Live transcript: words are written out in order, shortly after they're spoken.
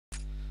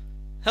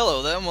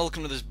Hello there and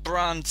welcome to this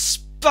brand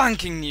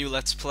spanking new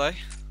Let's Play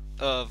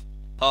of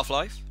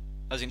Half-Life,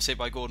 as you can see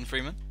by Gordon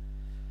Freeman.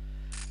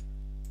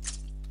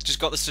 Just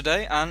got this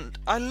today and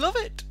I love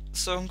it,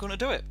 so I'm going to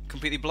do it,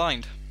 completely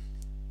blind.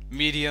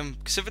 Medium,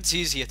 because if it's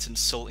easy it's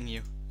insulting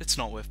you, it's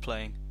not worth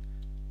playing.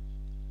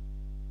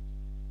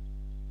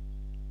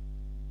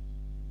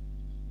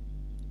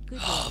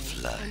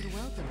 Half-Life. And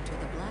welcome to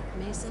the Black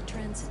Mesa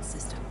Transit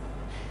System.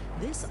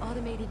 This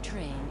automated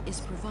train is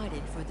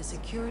provided for the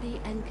security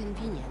and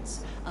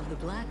convenience of the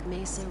Black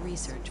Mesa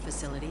Research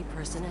Facility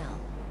personnel.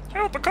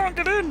 Help, I can't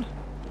get in!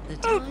 The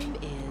time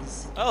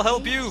is... I'll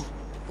help you!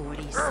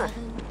 47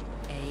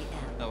 a.m.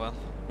 Oh well.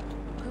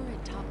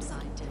 Current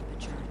topside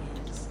temperature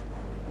is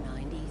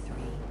 93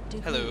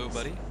 degrees. Hello,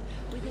 buddy.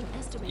 With an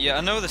estimated Yeah,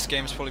 I know this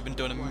game's probably been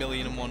done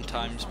 1,000,001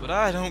 times, but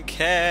I don't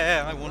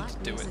care, I want to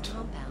do Black it. Mesa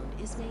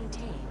compound is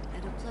maintained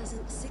at a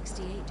pleasant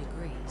 68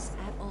 degrees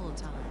at all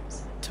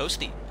times.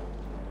 Toasty.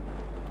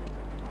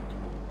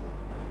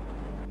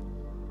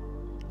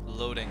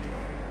 Loading.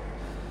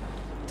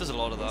 Does a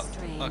lot of that. This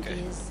train Okay.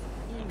 is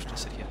I'm just gonna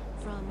sit here.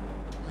 from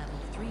level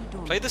 3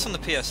 dormitory Played this on the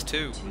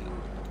PS2.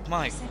 to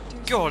My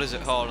sectors god, is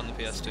it of hard on the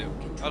control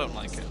PS2. I don't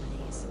like it.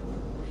 facilities.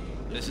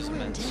 This If is your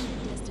immense.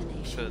 intended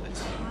destination For this.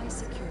 is a high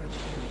security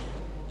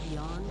area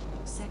beyond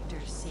Sector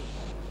C.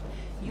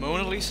 You Mona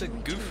will need Lisa to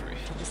return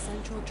Goofrey. to the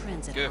central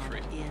transit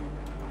Goofrey. hub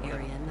in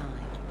Area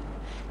 9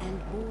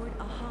 and board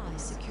a high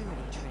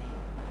security train.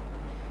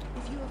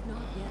 If you have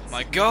not yet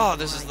My set god, up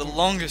this is the your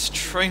longest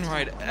train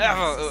ride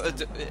ever.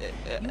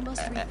 you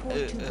must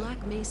report to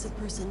Black Mesa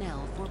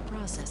personnel for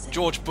processing.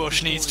 George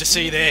Bush needs to before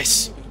see you are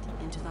this. admitted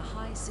into the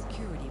high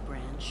security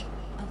branch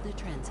of the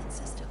transit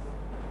system.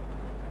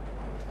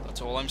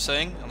 That's all I'm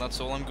saying, and that's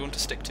all I'm going to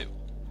stick to.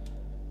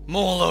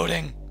 More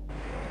loading!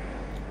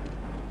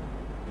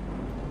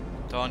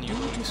 Darn you, Due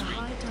to loading the screen.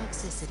 high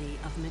toxicity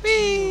of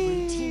material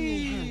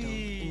routinely handled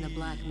in the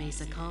Black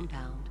Mesa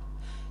compound,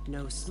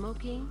 no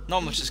smoking,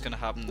 Not much is going to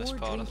happen in this or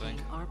part, I drinking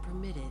think. are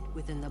permitted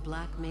within the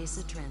Black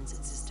Mesa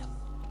transit system.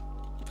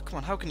 But come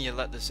on, how can you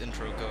let this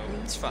intro go?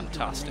 It's Please keep your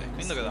fantastic. I mean,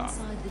 limbs look at that.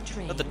 inside the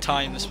train At the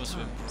time, at this all must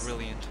have been times.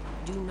 brilliant.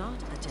 Do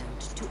not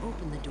attempt to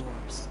open the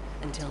doors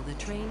until the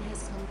train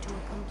has come to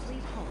a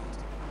complete halt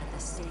at the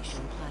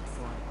station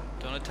platform.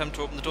 Don't attempt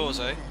to open the doors,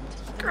 In eh? the event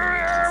of an Get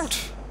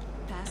emergency, out!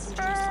 Passengers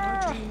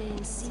are to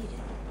remain seated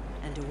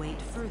and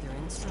await further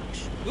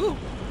instruction. Ooh!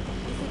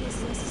 If it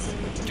is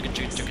necessary to Chicka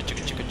chicka chicka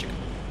chicka chicka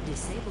chicka.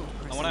 disabled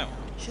I want out.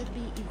 personnel should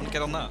be wanna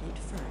get on that.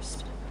 evacuated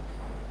first.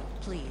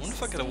 Please wonder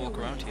if I could stay walk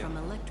away around here. from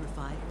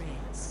electrified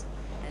rails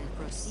and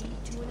proceed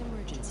to an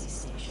emergency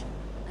station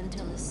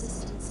until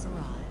assistance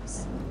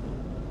arrives.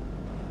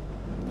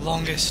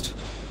 Longest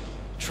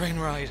train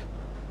ride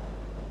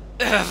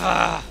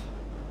ever!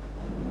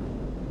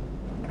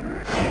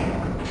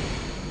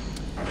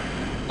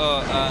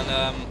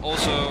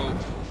 Also,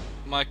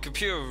 my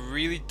computer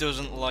really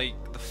doesn't like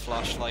the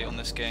flashlight on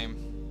this game.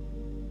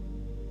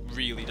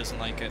 Really doesn't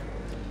like it.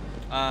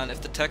 And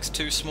if the text's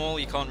too small,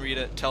 you can't read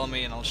it, tell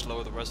me and I'll just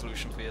lower the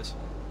resolution for you.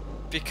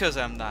 Because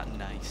I'm that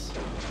nice.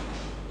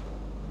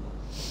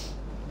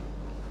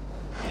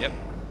 Yep.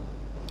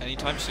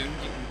 Anytime soon,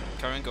 you can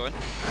carry on going.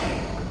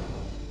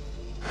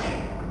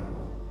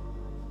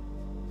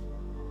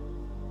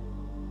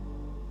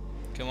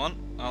 Come on,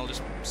 I'll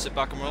just sit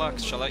back and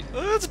relax, shall I?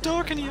 Oh, it's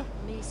dark in here!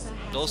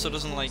 It also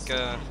doesn't like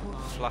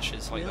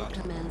flashes like that.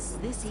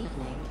 This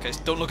evening Okay,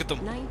 so don't look at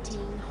them.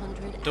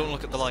 1900 Don't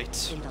look at the hours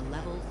lights. in the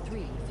level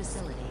 3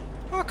 facility.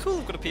 Oh cool,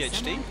 I've got a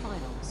PhD.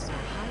 Semifinals for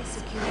high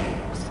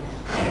security personnel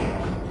will be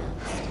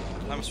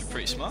announced That must in be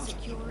pretty a smart.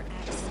 separate secure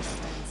access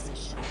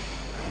transmission.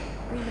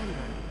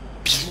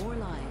 Remember, more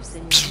lives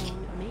than your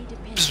own may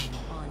depend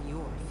on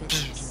your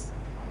fitness.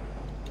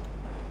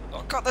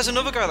 Oh god, there's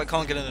another guy that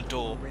can't get in a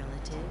door.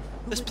 Relative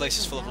who This would place like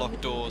is a full of locked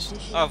valuable doors.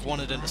 addition I've to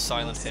wandered the into Black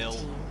Silent Mesa Hill.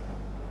 team.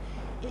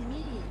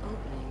 Immediate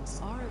openings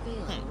are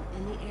available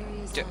in the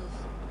areas Ja- of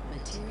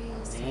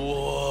materials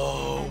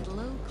Whoa! and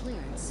low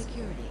clearance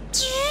security.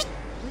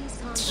 Please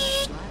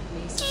contact Black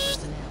Mesa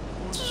personnel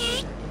for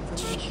further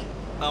information.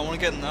 I want to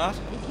get in that.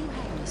 If you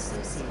have an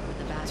associate with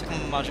a It's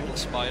background like a magical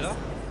spider.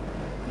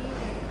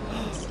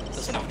 theoretical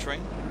There's no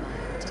train.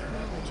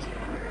 biotechnology,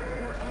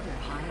 or other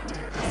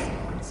high-tech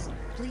disciplines,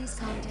 please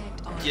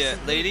contact our Yeah,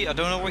 civil lady, I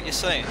don't know what you're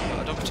saying, but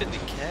I don't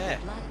particularly care.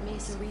 Black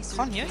Mesa Research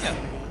Can't hear ya.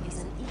 Facility is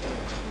an equal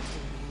opportunity.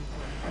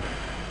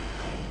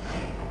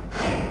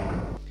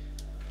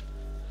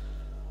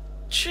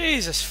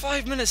 Jesus,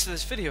 5 minutes of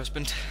this video has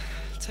been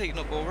taken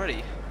up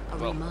already. A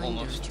Well, reminder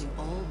almost. to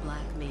all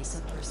Black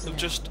Mesa personnel. Of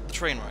just the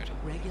train ride.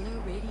 Regular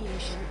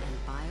radiation and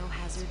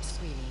biohazard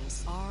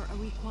screenings are a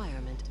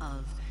requirement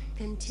of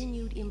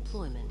continued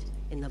employment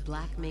in the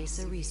Black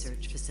Mesa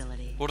Research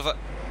Facility. What if I...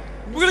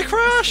 We're gonna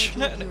crash!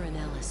 No, no.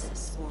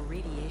 Urinalysis or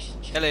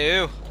radiation check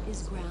Hello!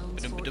 is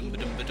grounds for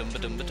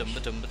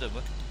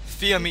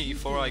Fear me,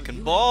 for I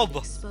can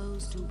bob!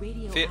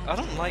 Fear... I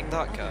don't like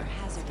that guy.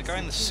 The guy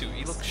in the suit,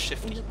 he looks in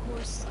shifty. the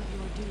course of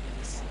your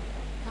duties.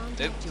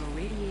 Contact your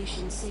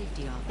radiation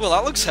safety officer. Well,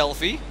 that looks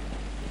healthy.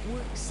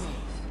 Work safe.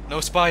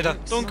 No spider.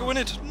 Work Don't go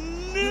in smart.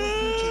 it.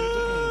 No!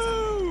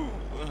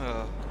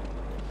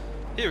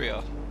 Here we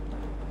are.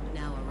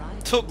 Now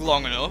arrive. Took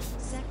long enough.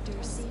 Sector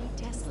C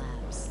test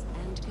labs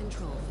and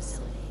control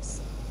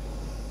facilities.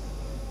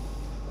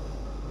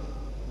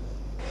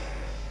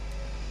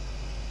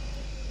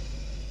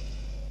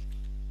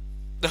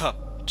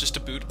 Just to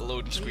boot a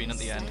loading screen at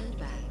Please the end. stand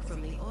back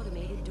from the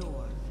automated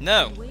door.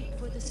 No. And wait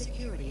for the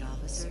security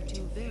officer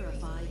to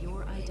verify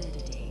your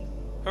identity.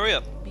 Hurry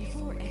up.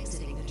 Before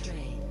exiting the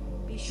train,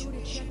 be sure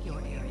to check your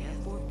area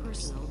for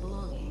personal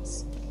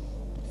belongings.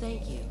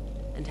 Thank you,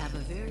 and have a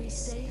very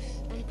safe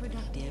and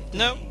productive day.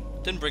 No,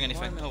 didn't bring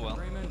anything. Morning, Oh Mr. well.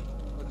 Freeman.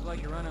 Looks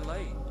like you're running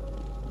late.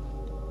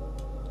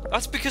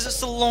 That's because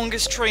it's the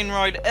longest train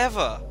ride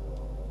ever.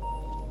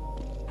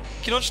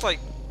 Can you not just like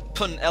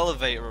put an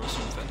elevator or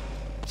something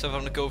instead of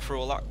having to go through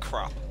all that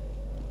crap?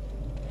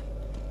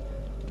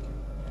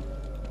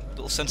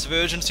 Little sense of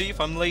urgency if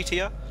I'm late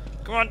here.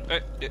 Come on.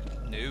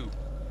 No.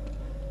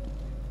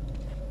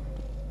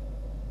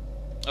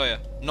 Oh yeah,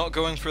 not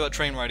going through that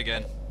train ride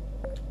again.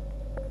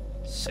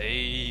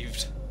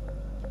 Saved.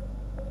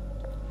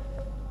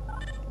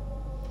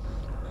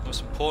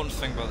 Most important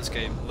thing about this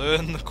game,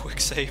 learn the quick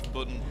save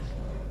button.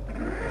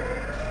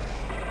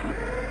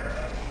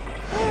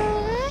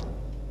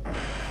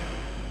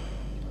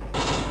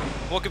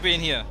 What could be in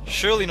here?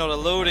 Surely not a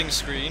loading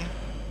screen.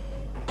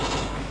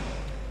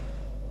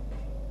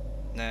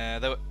 Nah,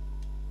 that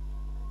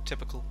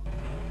typical.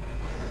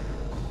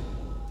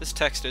 This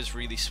text is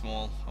really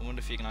small. I wonder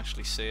if you can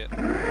actually see it.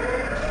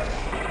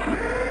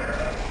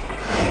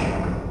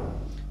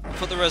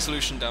 Put the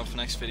resolution down for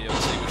next video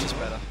and see which is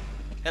better.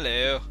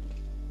 Hello.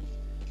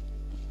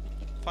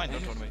 Fine, Hey,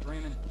 don't talk to me. Mr.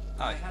 Freeman.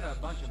 Hi. I had a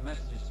bunch of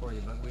messages for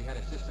you, but we had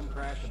a system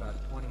crash about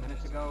 20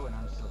 minutes ago, and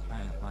I'm still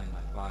trying to find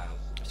my files.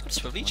 It's got a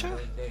swivelly One chair? of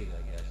those days,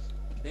 I guess.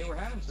 They were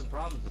having some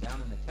problems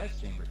down in the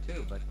test chamber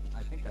too, but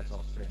I think that's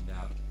all straightened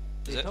out.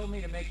 Is They it? told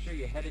me to make sure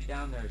you headed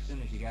down there as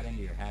soon as you got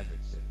into your hazard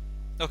suit.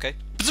 Okay.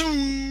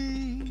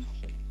 Zoom!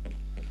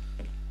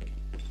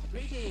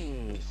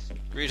 Greetings.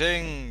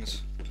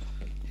 Greetings.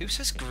 Who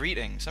says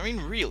greetings? I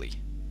mean, really.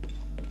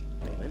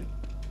 Freeman.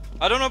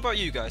 I don't know about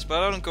you guys,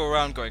 but I don't go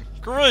around going,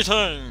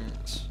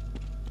 greetings!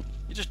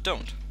 You just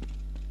don't.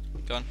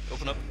 Go on,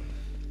 open up.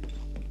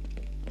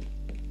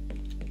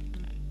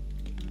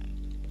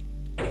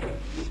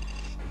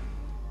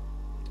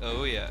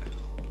 Oh yeah.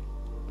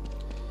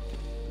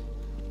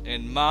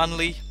 In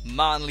manly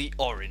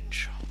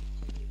orange.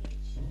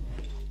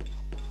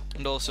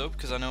 And also,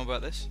 because I know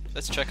about this,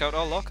 let's check out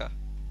our locker.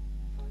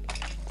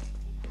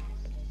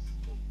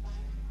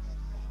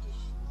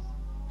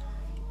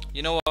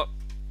 You know what?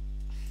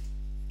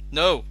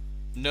 No!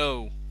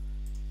 No!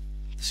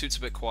 The suit's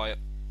a bit quiet.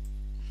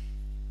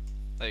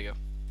 There you go.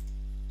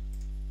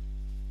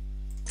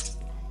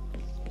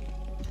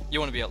 You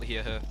want to be able to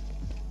hear her.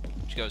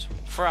 She goes,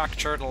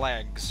 fractured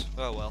legs.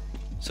 Oh well.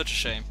 Such a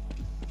shame.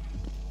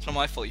 It's not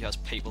my fault he has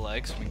paper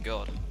legs. I mean,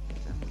 God.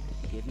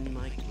 Hidden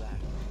my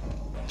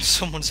glass.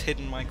 Someone's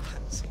hidden my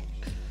glass.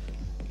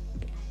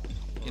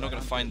 You're not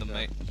gonna find them,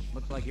 mate.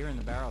 Looks like you're in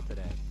the barrel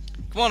today.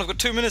 Come on, I've got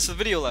 2 minutes of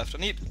the video left. I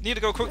need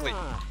to go quickly.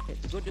 Ah,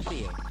 it's good to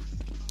see you.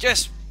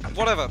 Yes,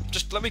 whatever.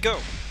 Just let me go.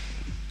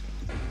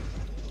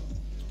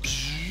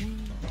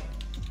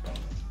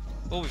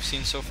 All we've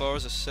seen so far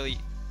is a silly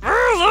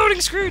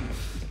loading screen.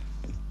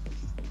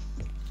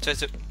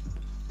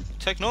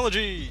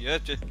 Technology.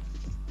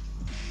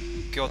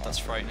 God, that's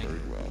frightening. Very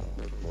well.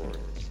 Report.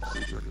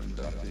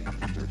 Superconducting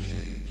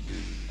interchange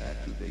is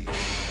activated.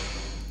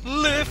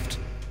 Lift.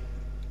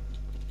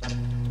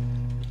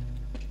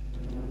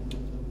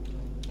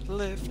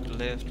 Lift,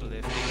 lift,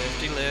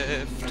 lifty,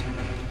 lift.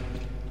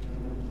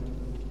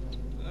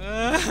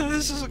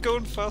 This isn't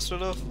going fast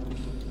enough.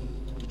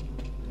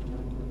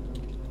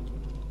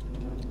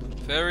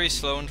 Very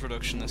slow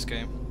introduction, this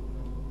game.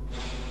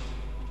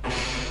 A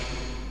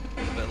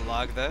bit of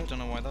lag there, don't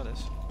know why that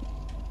is.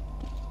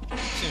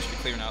 Seems to be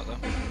clearing out though.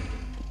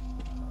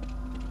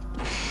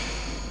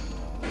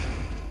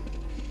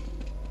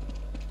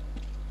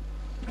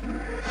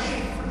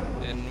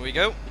 In we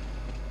go.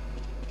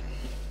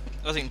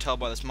 As you can tell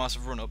by this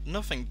massive run up,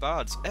 nothing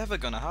bad's ever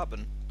gonna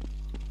happen.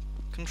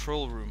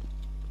 Control room.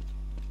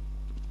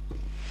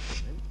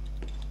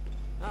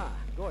 Ah,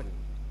 Gordon.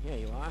 Here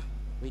you are.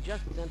 We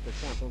just sent the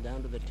sample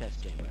down to the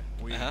test chamber.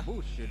 We Uh-huh.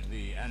 boosted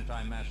the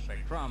anti-mass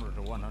spectrometer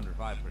to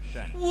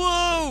 105%.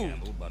 Whoa!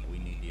 Campbell, but we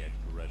need the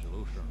extra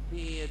resolution.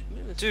 The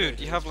administrator Dude,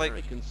 you have, is like-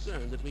 very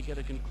concerned that we get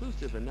a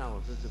conclusive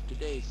analysis of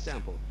today's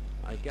sample.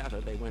 I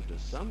gather they went to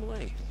some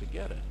lengths to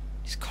get it.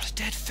 He's got a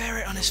dead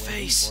ferret on his We're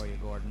waiting face. for you,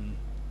 Gordon,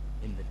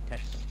 in the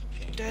test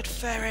chamber. Dead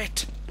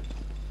ferret.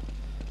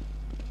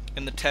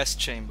 In the test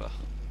chamber.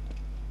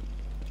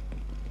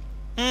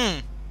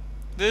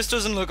 This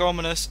doesn't look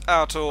ominous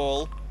at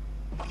all.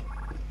 And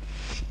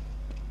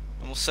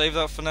we'll save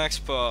that for next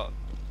part.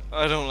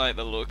 I don't like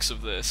the looks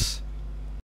of this.